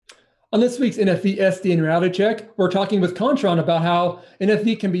On this week's NFV SDN Reality Check, we're talking with Kontron about how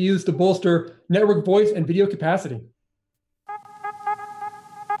NFV can be used to bolster network voice and video capacity.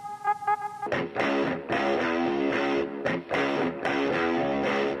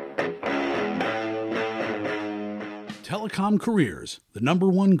 Telecom Careers, the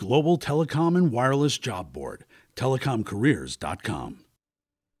 #1 global telecom and wireless job board, telecomcareers.com.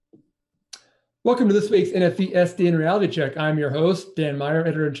 Welcome to this week's NFV SDN Reality Check. I'm your host, Dan Meyer,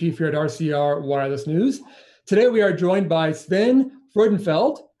 Editor-in-Chief here at RCR Wireless News. Today we are joined by Sven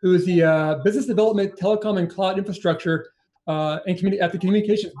Freudenfeld, who is the Business Development, Telecom, and Cloud Infrastructure at the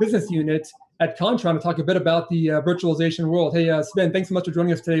Communications Business Unit at Kontron to talk a bit about the virtualization world. Hey, Sven, thanks so much for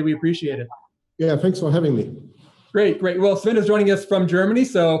joining us today. We appreciate it. Yeah, thanks for having me. Great. Well, Sven is joining us from Germany,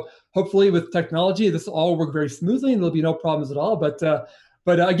 so hopefully with technology, this will all work very smoothly and there'll be no problems at all.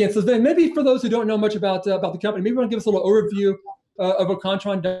 But again, so Sven, maybe for those who don't know much about the company, maybe you want to give us a little overview of what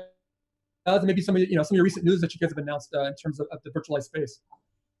Kontron does, and maybe some of your recent news that you guys have announced in terms of the virtualized space.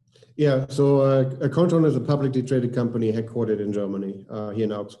 Yeah, so Kontron is a publicly traded company headquartered in Germany, here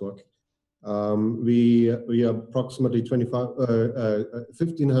in Augsburg. We are approximately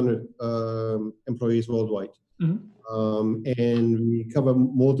 1,500 employees worldwide. Mm-hmm. And we cover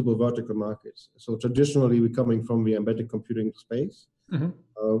multiple vertical markets. So traditionally, we're coming from the embedded computing space, mm-hmm.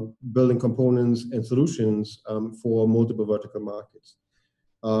 Building components and solutions for multiple vertical markets.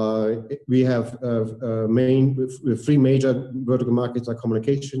 We have three major vertical markets are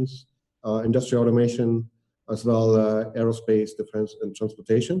communications, industrial automation, as well aerospace, defense, and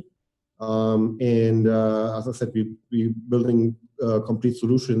transportation. As I said, we're building complete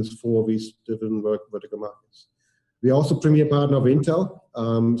solutions for these different vertical markets. We're also premier partner of Intel.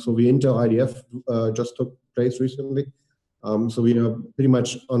 So the Intel IDF just took place recently. So we are pretty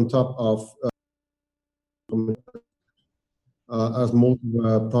much on top of as most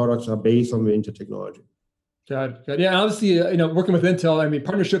products are based on the Intel technology. Got it. Yeah, obviously, working with Intel, I mean,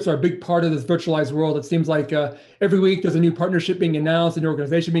 partnerships are a big part of this virtualized world. It seems like every week there's a new partnership being announced, a new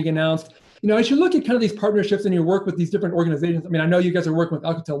organization being announced. As you look at kind of these partnerships and you work with these different organizations, I mean, I know you guys are working with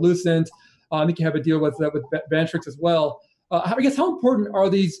Alcatel-Lucent. I think you have a deal with Vantrix as well. I guess how important are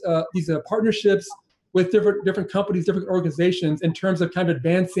these partnerships with different companies, different organizations in terms of kind of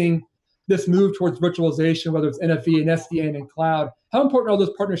advancing this move towards virtualization, whether it's NFV and SDN and cloud? How important are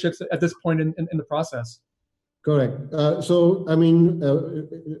those partnerships at this point in the process? Correct. So, I mean,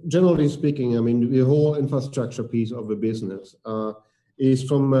 generally speaking, I mean, the whole infrastructure piece of the business is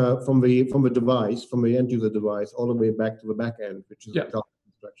from the device, from the end user device, all the way back to the back end, which is the cloud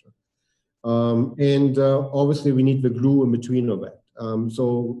infrastructure. Obviously, we need the glue in between of that.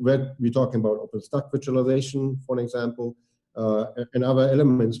 So we're talking about OpenStack virtualization, for an example, and other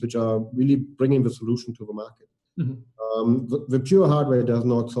elements which are really bringing the solution to the market. Mm-hmm. The pure hardware does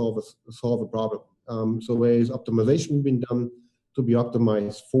not solve a problem. So there is optimization being done to be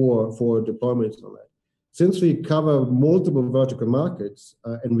optimized for deployments on that. Since we cover multiple vertical markets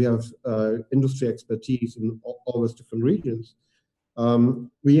and we have industry expertise in all those different regions,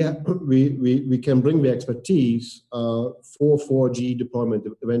 we can bring the expertise for 4G deployment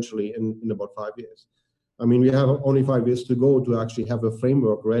eventually in about 5 years. I mean, we have only 5 years to go to actually have a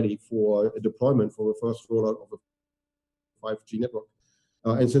framework ready for a deployment for the first rollout of a 5G network.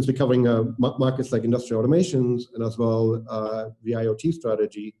 And since we're covering markets like industrial automations and as well the IoT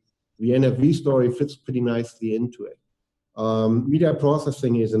strategy, the NFV story fits pretty nicely into it. Media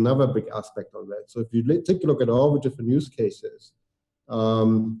processing is another big aspect of that. So if you take a look at all the different use cases,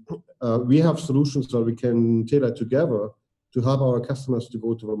 we have solutions that we can tailor together to help our customers to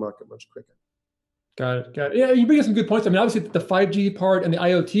go to the market much quicker. Got it. Yeah, you bring up some good points. I mean, obviously the 5G part and the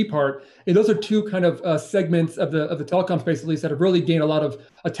IoT part, and those are two kind of segments of the telecom space, at least, that have really gained a lot of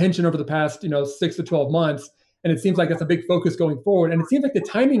attention over the past 6 to 12 months. And it seems like that's a big focus going forward. And it seems like the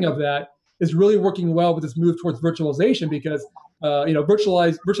timing of that is really working well with this move towards virtualization because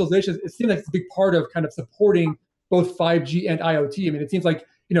virtualization, it seems like it's a big part of kind of supporting both 5G and IoT. I mean, it seems like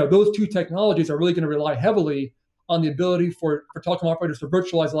those two technologies are really going to rely heavily on the ability for telecom operators to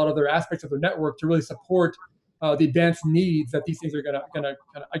virtualize a lot of their aspects of their network to really support the advanced needs that these things are going to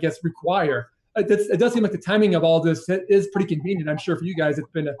I guess, require. It does seem like the timing of all this is pretty convenient. I'm sure for you guys, it's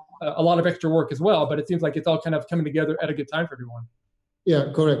been a lot of extra work as well, but it seems like it's all kind of coming together at a good time for everyone.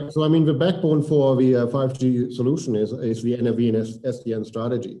 Yeah, correct. So, I mean, the backbone for the 5G solution is the NFV and SDN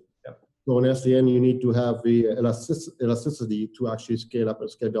strategy. Yep. So in SDN, you need to have the elasticity to actually scale up and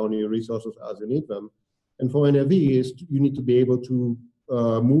scale down your resources as you need them. And for NFV, you need to be able to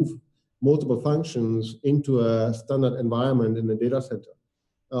move multiple functions into a standard environment in the data center,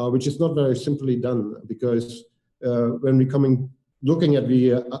 which is not very simply done because when we're coming looking at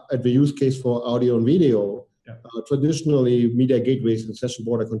the use case for audio and video, traditionally media gateways and session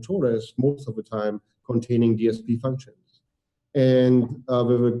border controllers most of the time containing DSP functions. And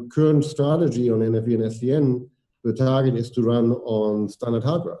with the current strategy on NFV and SDN, the target is to run on standard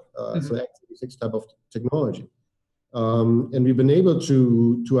hardware, so x86 type of technology. And we've been able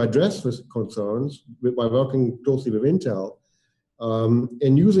to address these concerns by working closely with Intel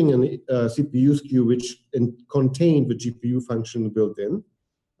and using a CPU SKU which contained the GPU function built in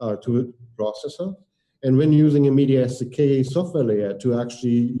to the processor. And when using a Media SDK software layer to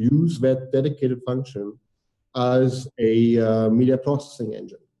actually use that dedicated function as a media processing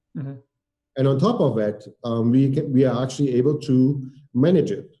engine. And on top of that, we are actually able to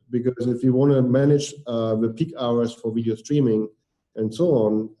manage it, because if you want to manage the peak hours for video streaming and so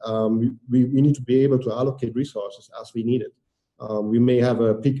on, we need to be able to allocate resources as we need it. We may have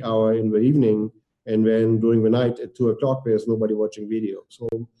a peak hour in the evening, and then during the night at 2 o'clock, there's nobody watching video. So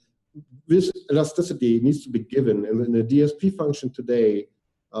this elasticity needs to be given. And in the DSP function today,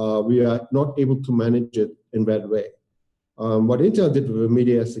 we are not able to manage it in that way. What Intel did with the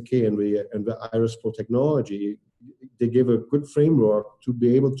Media SDK and the Iris Pro technology, they gave a good framework to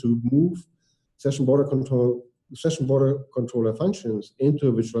be able to move session border controller functions into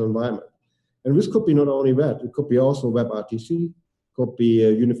a virtual environment. And this could be not only that, it could be also WebRTC, could be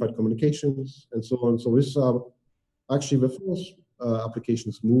unified communications, and so on. So this are actually the first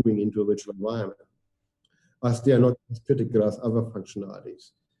applications moving into a virtual environment, as they are not as critical as other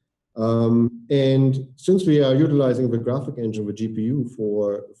functionalities. And since we are utilizing the graphic engine, the GPU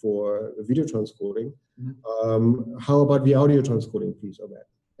for video transcoding, how about the audio transcoding piece of that?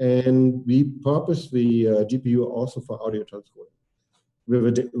 And we purpose the GPU also for audio transcoding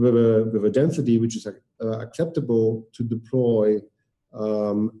with a density which is acceptable to deploy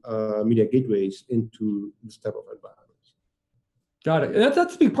media gateways into this type of environment. Got it. And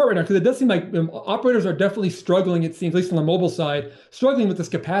that's a big part right now, because it does seem like operators are definitely struggling, it seems, at least on the mobile side, struggling with this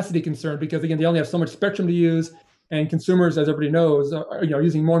capacity concern, because again, they only have so much spectrum to use, and consumers, as everybody knows, are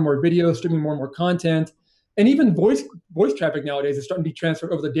using more and more video, streaming more and more content, and even voice traffic nowadays is starting to be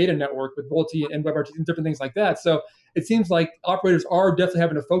transferred over the data network with VoLTE and WebRTC and different things like that. So it seems like operators are definitely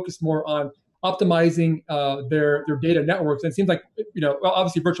having to focus more on optimizing their data networks. And it seems like,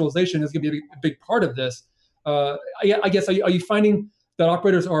 obviously virtualization is going to be a big part of this. I guess, are you finding that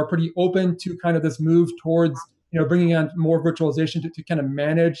operators are pretty open to kind of this move towards, bringing on more virtualization to kind of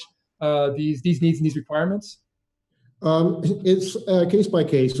manage these needs and these requirements? It's case by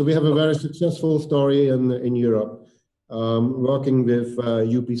case. So we have a very successful story in Europe, working with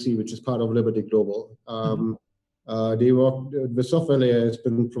UPC, which is part of Liberty Global. The software layer has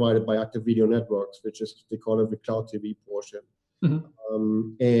been provided by Active Video Networks, which is, they call it the Cloud TV portion.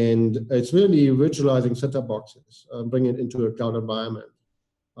 And it's really virtualizing set-top boxes, bringing it into a cloud environment.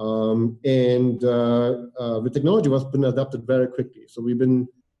 The technology has been adapted very quickly. So we've been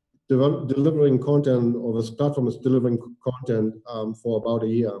delivering content, or this platform is delivering content for about a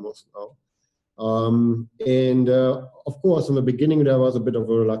year almost now. Of course, in the beginning, there was a bit of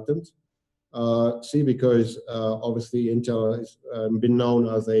a reluctance. Because obviously Intel has been known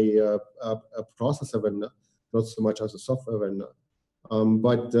as a processor vendor, not so much as a software vendor.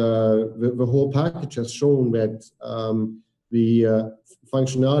 But the whole package has shown that the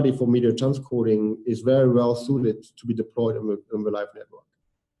functionality for media transcoding is very well suited to be deployed on the live network.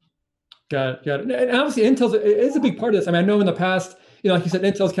 Got it. And obviously Intel is a big part of this. I mean, I know in the past, like you said,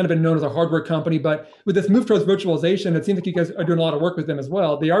 Intel's kind of been known as a hardware company, but with this move towards virtualization, it seems like you guys are doing a lot of work with them as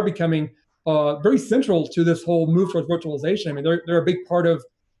well. They are becoming very central to this whole move towards virtualization. I mean, they're a big part of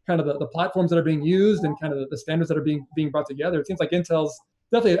kind of the platforms that are being used and kind of the standards that are being brought together. It seems like Intel's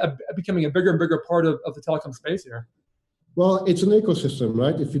definitely becoming a bigger and bigger part of the telecom space here. Well, it's an ecosystem,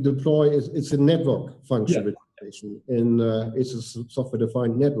 right? If you deploy, it's a network function, and it's a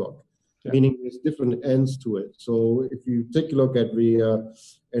software-defined network, meaning there's different ends to it. So if you take a look at the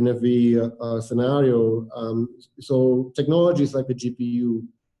NFV scenario, so technologies like the GPU,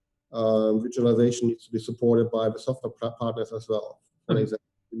 virtualization needs to be supported by the software partners as well. For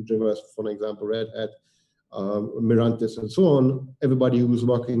example, Red Hat, Mirantis, and so on. Everybody who's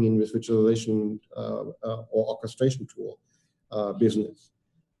working in this virtualization or orchestration tool business.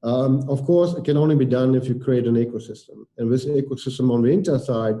 Of course, it can only be done if you create an ecosystem. And this ecosystem on the Intel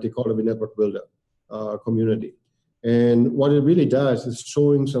side, they call it the network builder community. And what it really does is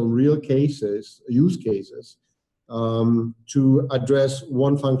showing some real cases, use cases, to address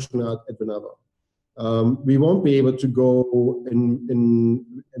one function at another. We won't be able to go in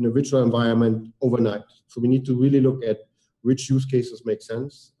a virtual environment overnight. So we need to really look at which use cases make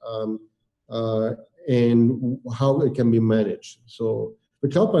sense. and how it can be managed. So the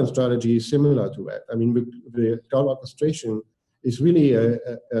cloud-based strategy is similar to that. I mean, the cloud orchestration is really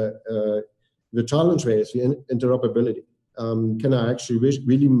the challenge there is the interoperability. Can I actually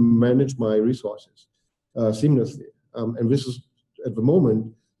really manage my resources seamlessly? And this is, at the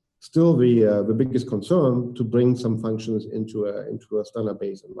moment, still the biggest concern, to bring some functions into a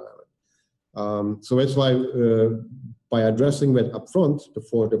standard-based environment. So that's why by addressing that upfront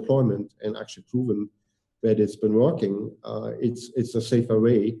before deployment and actually proven that it's been working, it's a safer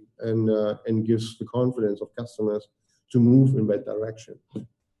way and gives the confidence of customers to move in that direction.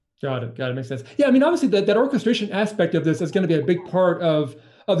 Got it. Makes sense. Yeah, I mean, obviously that orchestration aspect of this is going to be a big part of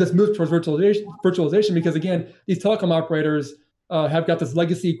this move towards virtualization, because again, these telecom operators have got this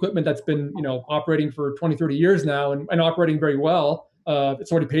legacy equipment that's been, operating for 20, 30 years now and operating very well.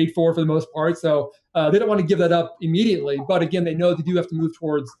 It's already paid for the most part. So they don't want to give that up immediately. But again, they know they do have to move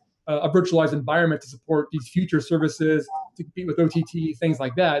towards a virtualized environment to support these future services, to compete with OTT, things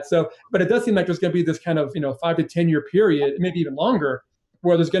like that. So, but it does seem like there's going to be this kind of, 5 to 10 year period, maybe even longer,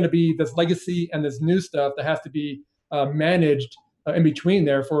 where there's going to be this legacy and this new stuff that has to be managed in between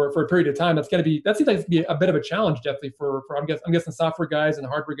there for a period of time. That seems like it's going to be a bit of a challenge, definitely for I'm guessing software guys and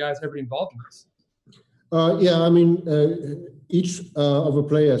hardware guys, everybody involved in this. Yeah, I mean, each of the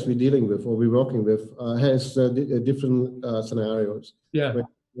players we're dealing with or we're working with has different scenarios. Yeah.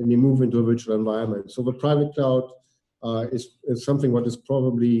 When you move into a virtual environment. So the private cloud is something what is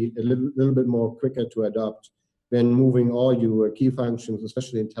probably a little bit more quicker to adopt than moving all your key functions,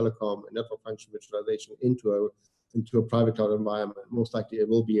 especially in telecom and network function virtualization, into a private cloud environment. Most likely, it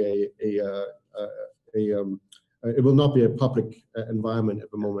will be it will not be a public environment at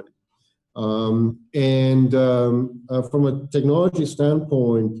the moment. From a technology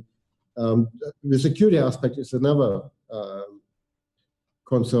standpoint, the security aspect is another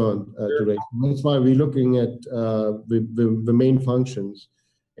concern to raise. That's why we're looking at the main functions.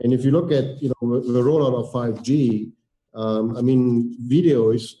 And if you look at the rollout of 5G, I mean,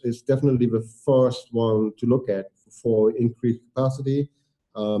 video is definitely the first one to look at for increased capacity,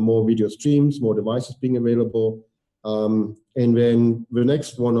 more video streams, more devices being available. And then the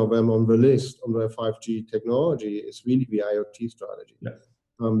next one of them on the list on the 5G technology is really the IoT strategy. Yeah.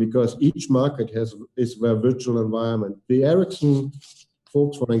 Because each market is their virtual environment. The Ericsson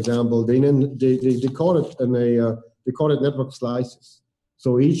folks, for example, they call it network slices.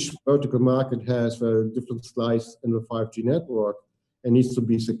 So each vertical market has a different slice in the 5G network and needs to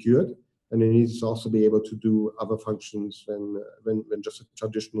be secured, and it needs to also be able to do other functions than just a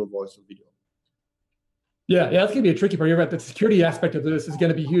traditional voice and video. Yeah, that's going to be a tricky part. You're right. The security aspect of this is going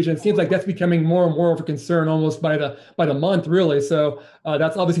to be huge, and it seems like that's becoming more and more of a concern almost by the month, really. So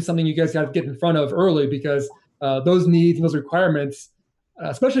that's obviously something you guys got to get in front of early, because those needs and those requirements,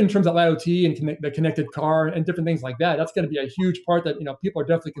 especially in terms of IoT and the connected car and different things like that, that's going to be a huge part that people are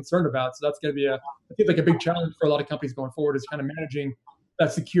definitely concerned about. So that's going to be it seems like a big challenge for a lot of companies going forward, is kind of managing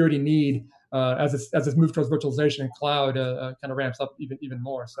that security need as this move towards virtualization and cloud kind of ramps up even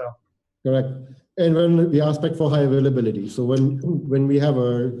more. So. Correct. And then the aspect for high availability. So when we have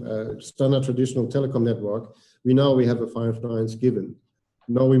a standard traditional telecom network, we have a 5 nines given.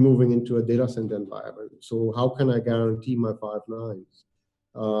 Now we're moving into a data center environment. So how can I guarantee my 5 nines?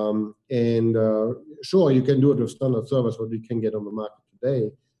 Sure, you can do it with standard servers, what you can get on the market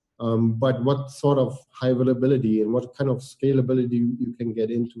today. But what sort of high availability and what kind of scalability you can get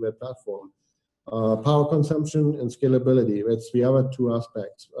into that platform? Power consumption and scalability. That's the other two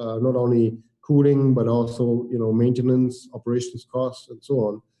aspects. Not only cooling, but also maintenance, operations costs, and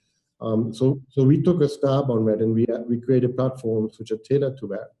so on. So we took a stab on that, and we created platforms which are tailored to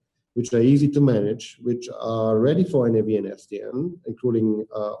that, which are easy to manage, which are ready for NAV and SDN, including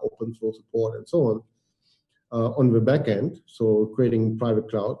open source support and so on the back end. So creating private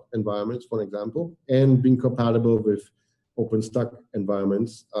cloud environments, for example, and being compatible with OpenStack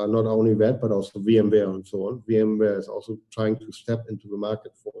environments, not only that, but also VMware and so on. VMware is also trying to step into the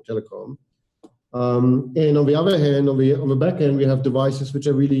market for telecom. And on the other hand, on the back end, we have devices which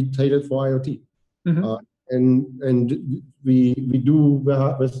are really tailored for IoT. Mm-hmm. And we do,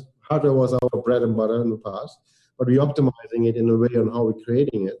 this hardware was our bread and butter in the past, but we're optimizing it in a way on how we're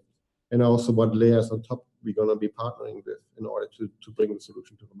creating it, and also what layers on top we're going to be partnering with in order to bring the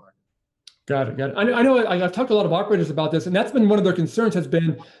solution to the market. Got it. I know I've talked to a lot of operators about this, and that's been one of their concerns, has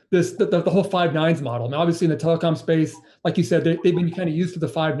been the whole 5 nines model. Now, obviously in the telecom space, like you said, they've been kind of used to the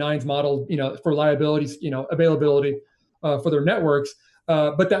 5 nines model, for liabilities, availability for their networks.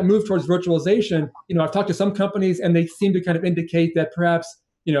 But that move towards virtualization, I've talked to some companies, and they seem to kind of indicate that perhaps,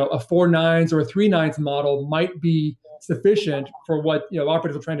 a 4 nines or a 3 nines model might be sufficient for what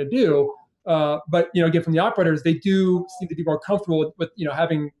operators are trying to do. But again, from the operators, they do seem to be more comfortable with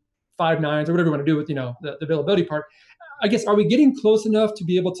having 5 nines or whatever you want to do with the availability part. I guess, are we getting close enough to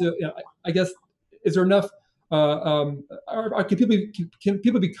be able to? I guess, is there enough? Can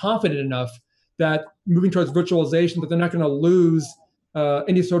people be confident enough that moving towards virtualization, that they're not going to lose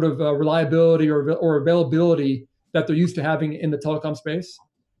any sort of reliability or availability that they're used to having in the telecom space?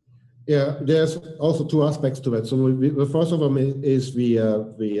 Yeah, there's also 2 aspects to it. So the first of them is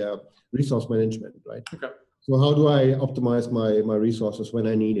the resource management, right? Okay. So how do I optimize my resources when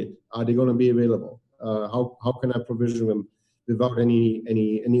I need it? Are they going to be available? How can I provision them without any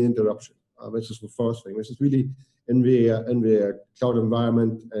interruption? This is the first thing. This is really in the cloud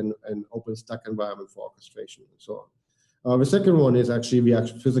environment and OpenStack environment for orchestration and so on. The second one is actually the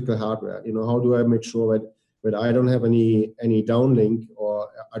actual physical hardware. How do I make sure that I don't have any downlink, or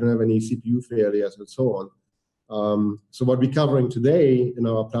I don't have any CPU failures and so on. So what we're covering today in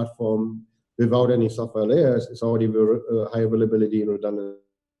our platform without any software layers is already high availability and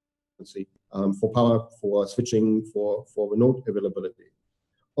redundancy for power, for switching, for the node availability.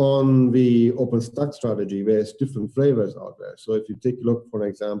 On the OpenStack strategy, there's different flavors out there. So if you take a look, for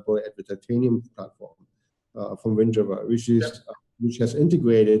example, at the Titanium platform from Windjammer, which has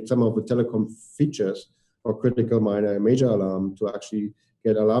integrated some of the telecom features for critical, minor, and major alarm to actually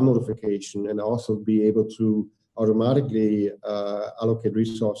get alarm notification and also be able to automatically allocate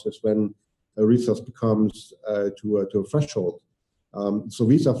resources when a resource becomes to a threshold. So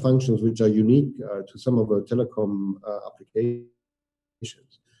these are functions which are unique to some of the telecom applications,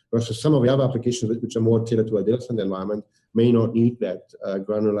 versus some of the other applications which are more tailored to a data center environment may not need that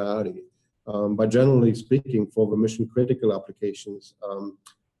granularity. But generally speaking, for the mission critical applications,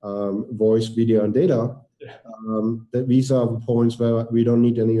 voice, video, and data, that these are points where we don't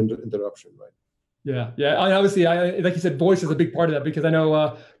need any interruption, right? Yeah. Obviously, like you said, voice is a big part of that, because I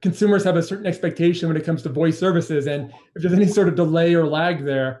know consumers have a certain expectation when it comes to voice services, and if there's any sort of delay or lag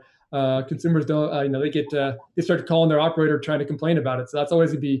there, consumers don't, they start calling their operator trying to complain about it. So that's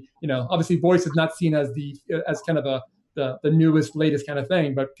always to be, obviously, voice is not seen as as kind of the newest, latest kind of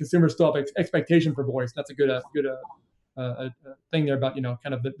thing, but consumers still have expectation for voice. That's a good thing there about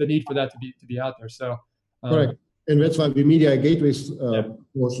kind of the need for that to be out there. So correct. And that's why the media gateways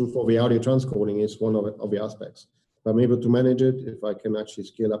portion for the audio transcoding is one of the aspects. If I'm able to manage it, if I can actually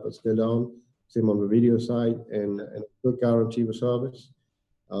scale up and scale down, same on the video side, and still guarantee the service,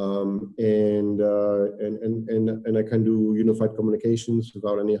 and I can do unified communications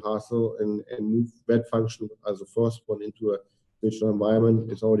without any hassle, and move that function as the first one into a digital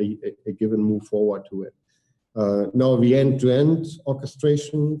environment, is already a given move forward to it. Now the end-to-end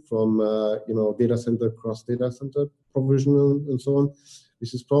orchestration from data center cross data center provision and so on,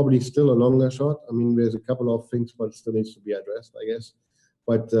 this is probably still a longer shot. I mean, there's a couple of things, but it still needs to be addressed, I guess.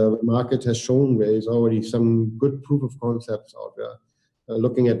 But the market has shown there is already some good proof of concepts out there,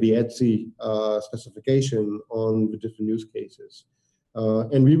 looking at the ETSI specification on the different use cases.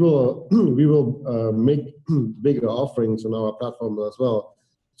 And we will make bigger offerings on our platform as well.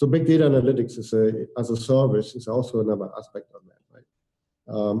 So big data analytics as a service is also another aspect of that,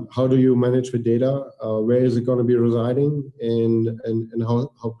 right? How do you manage the data? Where is it going to be residing? And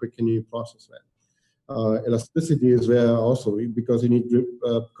how quick can you process that? Elasticity is there also, because you need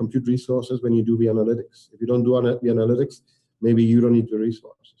compute resources when you do the analytics. If you don't do the analytics, maybe you don't need the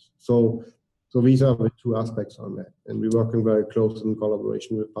resources. So these are the 2 aspects on that. And we're working very close in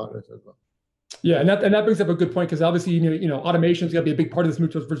collaboration with partners as well. Yeah, and that brings up a good point, because obviously, automation is going to be a big part of this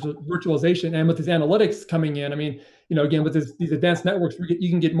move towards virtualization, and with these analytics coming in, I mean, again, with these advanced networks, you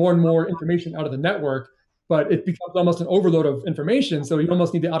can get more and more information out of the network, but it becomes almost an overload of information. So you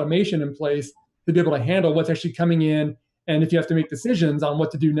almost need the automation in place to be able to handle what's actually coming in, and if you have to make decisions on what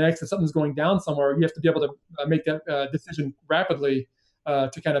to do next, if something's going down somewhere, you have to be able to make that decision rapidly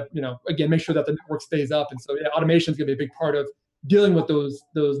to kind of, again, make sure that the network stays up. And so, yeah, automation is going to be a big part of dealing with those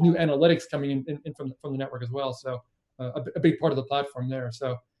new analytics coming in from the network as well. So a big part of the platform there.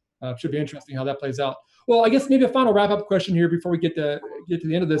 So it should be interesting how that plays out. Well, I guess maybe a final wrap-up question here before we get to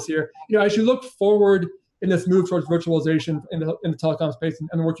the end of this here. As you look forward in this move towards virtualization in the telecom space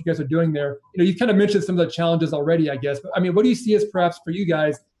and the work you guys are doing there, you've kind of mentioned some of the challenges already, I guess. But I mean, what do you see as perhaps for you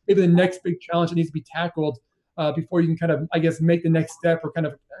guys maybe the next big challenge that needs to be tackled before you can kind of, I guess, make the next step or kind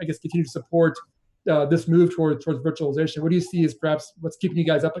of, I guess, continue to support this move towards virtualization? What do you see as perhaps what's keeping you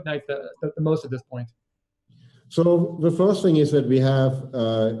guys up at night the most at this point? So the first thing is that we have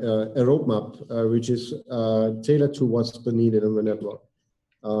a roadmap which is tailored to what's been needed in the network,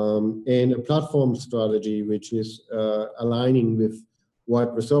 and a platform strategy which is aligning with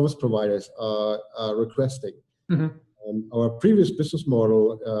what the service providers are requesting. Mm-hmm. Our previous business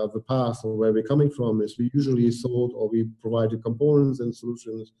model, the past, or where we're coming from, is we usually sold or we provided components and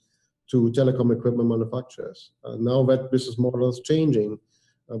solutions to telecom equipment manufacturers. Now that business model is changing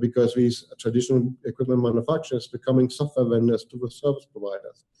because these traditional equipment manufacturers becoming software vendors to the service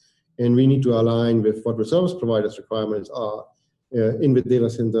providers. And we need to align with what the service providers' requirements are in the data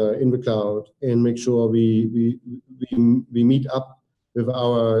center, in the cloud, and make sure we meet up with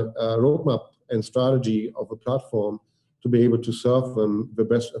our roadmap and strategy of a platform to be able to serve them the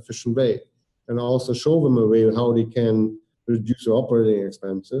best efficient way, and also show them a way how they can reduce their operating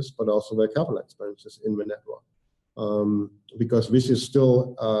expenses, but also their capital expenses in the network. Because this is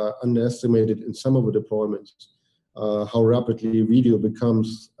still underestimated in some of the deployments, how rapidly video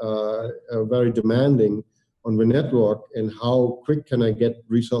becomes very demanding on the network, and how quick can I get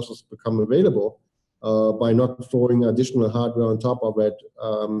resources become available by not throwing additional hardware on top of it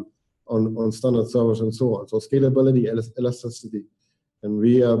on standard servers and so on. So scalability, elasticity, and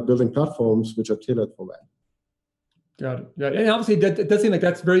we are building platforms which are tailored for that. Got it. Yeah, and obviously it does seem like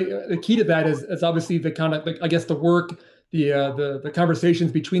that's very the key to that is obviously the kind of I guess the work, the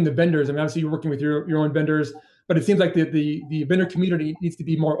conversations between the vendors. I mean, obviously you're working with your own vendors, but it seems like the vendor community needs to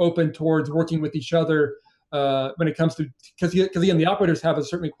be more open towards working with each other when it comes to because again the operators have a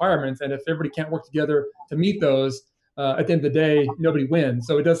certain requirements, and if everybody can't work together to meet those, at the end of the day nobody wins.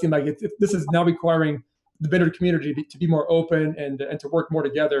 So it does seem like this is now requiring the vendor community to be more open and to work more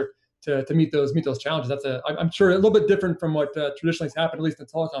together to meet those challenges. I'm sure a little bit different from what traditionally has happened, at least in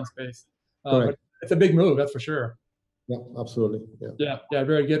the telecom space. But it's a big move, that's for sure. Yeah, absolutely. Yeah,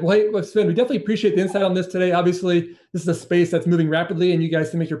 very good. Well, hey, Sven, we definitely appreciate the insight on this today. Obviously, this is a space that's moving rapidly, and you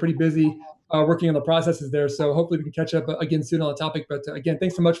guys seem like you're pretty busy working on the processes there. So hopefully we can catch up again soon on the topic. But again,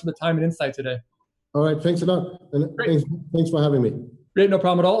 thanks so much for the time and insight today. All right, thanks a lot. And thanks for having me. Great, no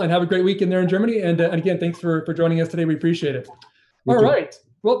problem at all. And have a great weekend there in Germany. And again, thanks for joining us today. We appreciate it. All right.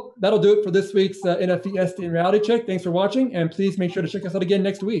 Well, that'll do it for this week's NFV SDN Reality Check. Thanks for watching, and please make sure to check us out again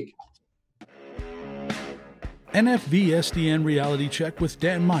next week. NFV SDN Reality Check with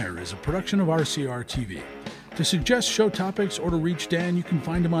Dan Meyer is a production of RCR TV. To suggest show topics or to reach Dan, you can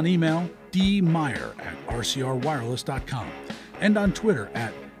find him on email, dmeyer@rcrwireless.com, and on Twitter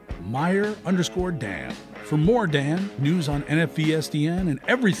 @Meyer_Dan. For more Dan, news on NFV SDN and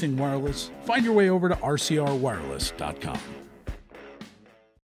everything wireless, find your way over to rcrwireless.com.